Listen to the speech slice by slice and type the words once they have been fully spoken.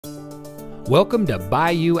Welcome to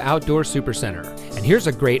Bayou Outdoor Supercenter, and here's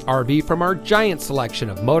a great RV from our giant selection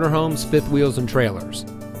of motorhomes, fifth wheels, and trailers.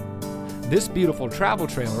 This beautiful travel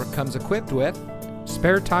trailer comes equipped with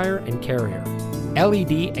spare tire and carrier,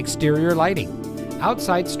 LED exterior lighting,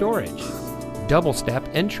 outside storage, double step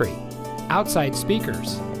entry, outside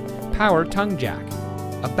speakers, power tongue jack,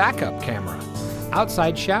 a backup camera,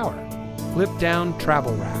 outside shower, flip down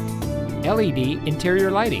travel rack, LED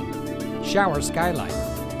interior lighting, shower skylight,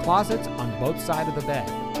 closets on both sides of the bed,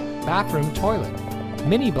 bathroom toilet,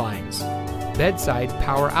 mini blinds, bedside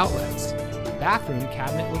power outlets, bathroom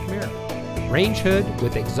cabinet with mirror, range hood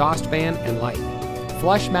with exhaust fan and light,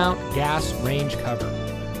 flush mount gas range cover,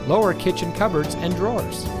 lower kitchen cupboards and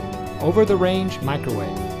drawers, over the range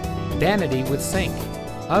microwave, vanity with sink,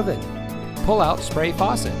 oven, pull-out spray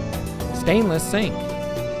faucet, stainless sink,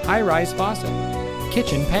 high-rise faucet,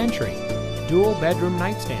 kitchen pantry, dual bedroom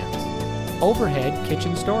nightstands, overhead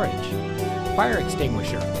kitchen storage, fire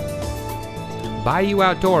extinguisher. Bayou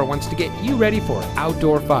Outdoor wants to get you ready for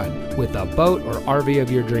outdoor fun with a boat or RV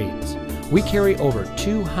of your dreams. We carry over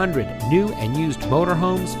 200 new and used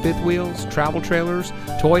motorhomes, fifth wheels, travel trailers,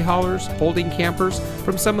 toy haulers, folding campers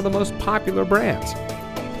from some of the most popular brands.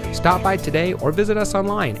 Stop by today or visit us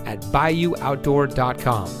online at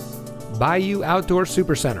BayouOutdoor.com. Bayou Outdoor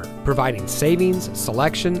Supercenter, providing savings,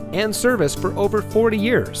 selection, and service for over 40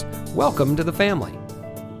 years. Welcome to the family.